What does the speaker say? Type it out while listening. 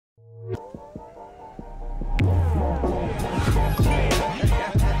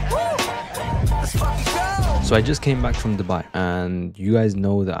So I just came back from Dubai, and you guys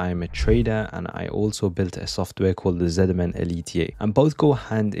know that I'm a trader, and I also built a software called the ZMN LETA, and both go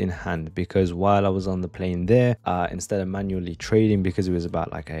hand in hand, because while I was on the plane there, instead of manually trading, because it was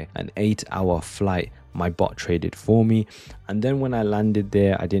about like an 8-hour flight, my bot traded for me. And then when I landed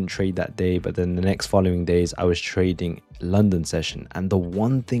there, I didn't trade that day, but then the next following days I was trading London session. And the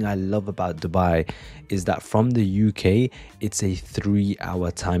one thing I love about Dubai is that from the UK, it's a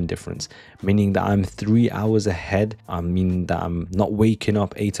 3-hour time difference, meaning that I'm 3 hours ahead. I mean that I'm not waking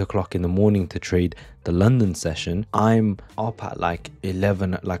up 8 o'clock in the morning to trade the London session. I'm up at like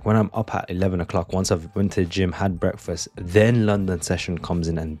 11, like when I'm up at 11 o'clock, once I've went to the gym, had breakfast, then London session comes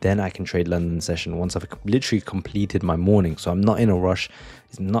in, and then I can trade London session once I've literally completed my morning. So I'm not in a rush,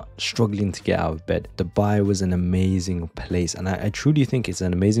 not struggling to get out of bed. Dubai was an amazing place, and I truly think it's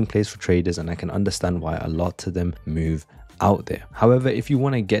an amazing place for traders, and I can understand why a lot of them move out there. However, if you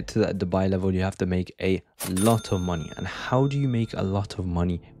want to get to that Dubai level, you have to make a lot of money. And how do you make a lot of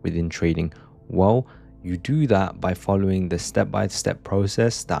money within trading? Well, you do that by following the step-by-step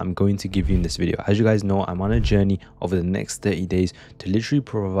process that I'm going to give you in this video. As you guys know, I'm on a journey over the next 30 days to literally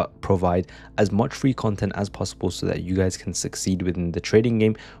provide as much free content as possible so that you guys can succeed within the trading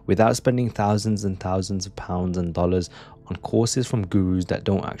game without spending thousands and thousands of pounds and dollars on courses from gurus that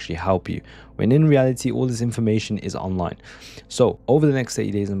don't actually help you, when in reality all this information is online. So over the next 30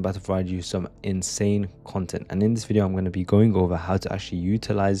 days, I'm about to provide you some insane content, and in this video I'm going to be going over how to actually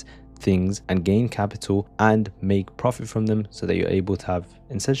utilize things and gain capital and make profit from them so that you're able to have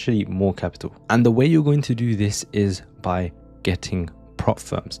essentially more capital. And the way you're going to do this is by getting prop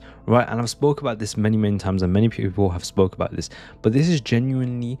firms, right? And I've spoke about this many times, and many people have spoke about this, but this is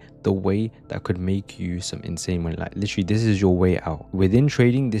genuinely the way that could make you some insane money. Like literally, this is your way out within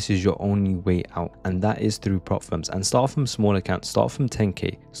trading. This is your only way out, and that is through prop firms. And start from small accounts, start from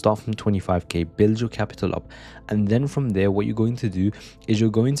 10k, start from 25k, build your capital up, and then from there what you're going to do is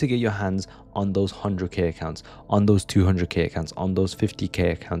you're going to get your hands on those 100k accounts, on those 200k accounts, on those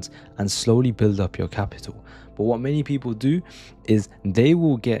 50k accounts, and slowly build up your capital. But what many people do is they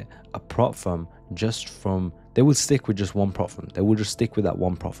will get a prop firm they will stick with just one prop firm. They will just stick with that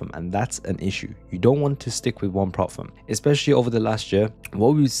one prop firm, and that's an issue. You don't want to stick with one prop firm. Especially over the last year,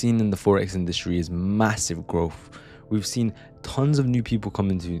 what we've seen in the Forex industry is massive growth. We've seen tons of new people come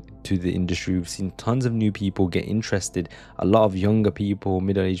into the industry. We've seen tons of new people get interested. A lot of younger people,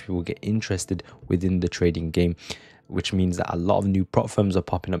 middle-aged people get interested within the trading game, which means that a lot of new prop firms are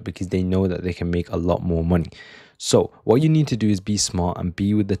popping up because they know that they can make a lot more money. So what you need to do is be smart and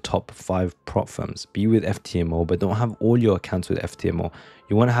be with the top 5 prop firms. Be with FTMO, but don't have all your accounts with FTMO.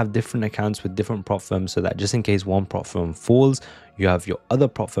 You want to have different accounts with different prop firms so that just in case one prop firm falls, you have your other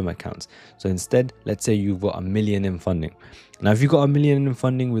prop firm accounts. So instead, let's say you've got $1 million in funding. Now, if you've got $1 million in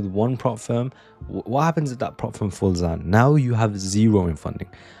funding with one prop firm, what happens if that prop firm falls down? Now you have 0 in funding.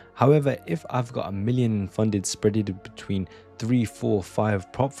 However, if I've got $1 million funded spread between 3, 4,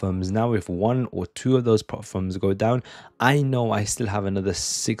 5 prop firms, now if 1 or 2 of those prop firms go down, I know I still have another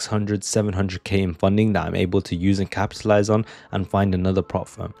 600, 700k in funding that I'm able to use and capitalize on and find another prop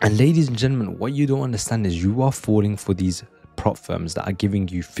firm. And ladies and gentlemen, what you don't understand is you are falling for these prop firms that are giving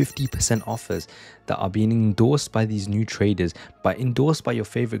you 50% offers, that are being endorsed by these new traders, endorsed by your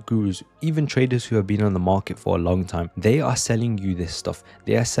favorite gurus, even traders who have been on the market for a long time. They are selling you this stuff.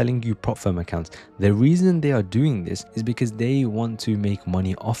 They are selling you prop firm accounts. The reason they are doing this is because they want to make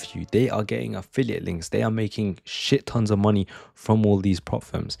money off you. They are getting affiliate links. They are making shit tons of money from all these prop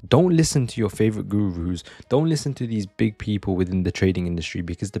firms. Don't listen to your favorite gurus. Don't listen to these big people within the trading industry,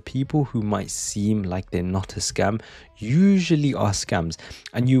 because the people who might seem like they're not a scam usually are scams,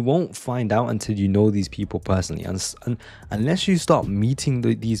 and you won't find out until you know these people personally. And unless you start meeting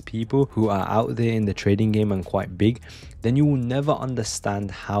these people who are out there in the trading game and quite big, then you will never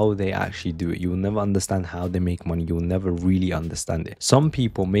understand how they actually do it. You will never understand how they make money. You will never really understand it. Some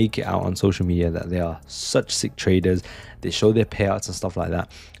people make it out on social media that they are such sick traders. They show their payouts and stuff like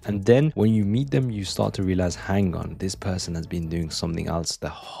that. And then when you meet them, you start to realize, hang on, this person has been doing something else the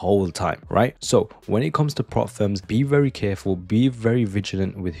whole time, right? So when it comes to prop firms, be very careful, be very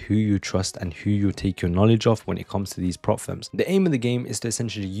vigilant with who you trust and who you take your knowledge of when it comes to these prop firms. The aim of the game is to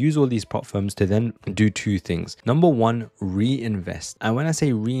essentially use all these prop firms to then do 2 things. Number 1, reinvest. And when I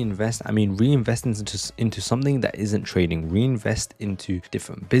say reinvest, I mean reinvest into something that isn't trading. Reinvest into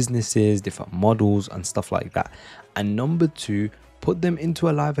different businesses, different models and stuff like that. And number 2, put them into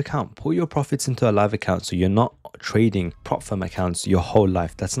a live account. Put your profits into a live account so you're not trading prop firm accounts your whole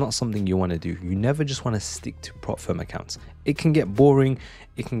life. That's not something you want to do. You never just want to stick to prop firm accounts. It can get boring,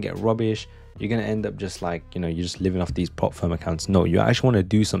 it can get rubbish. You're going to end up just like, you're just living off these prop firm accounts. No, you actually want to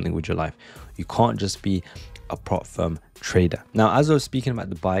do something with your life. You can't just be a prop firm trader. Now, as I was speaking about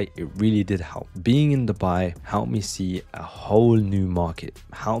Dubai, it really did help. Being in Dubai helped me see a whole new market,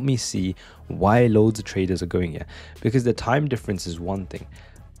 helped me see why loads of traders are going here, because the time difference is one thing,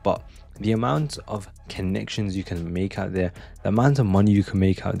 but the amount of connections you can make out there, the amount of money you can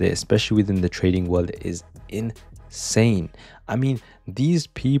make out there, especially within the trading world, is insane. I mean, these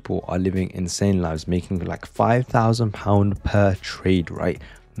people are living insane lives, making like £5,000 per trade, right?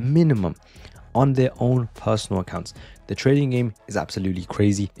 Minimum, on their own personal accounts. The trading game is absolutely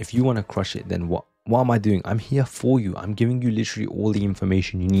crazy. If you want to crush it, then what am I doing? I'm here for you. I'm giving you literally all the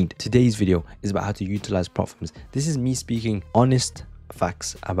information you need. Today's video is about how to utilize prop firms. This is me speaking honest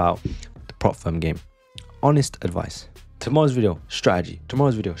facts about the prop firm game. Honest advice. Tomorrow's video, strategy.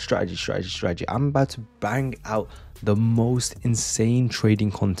 Tomorrow's video, strategy. I'm about to bang out the most insane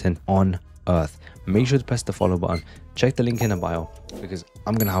trading content on earth. Make sure to press the follow button. Check the link in the bio because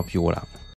I'm going to help you all out.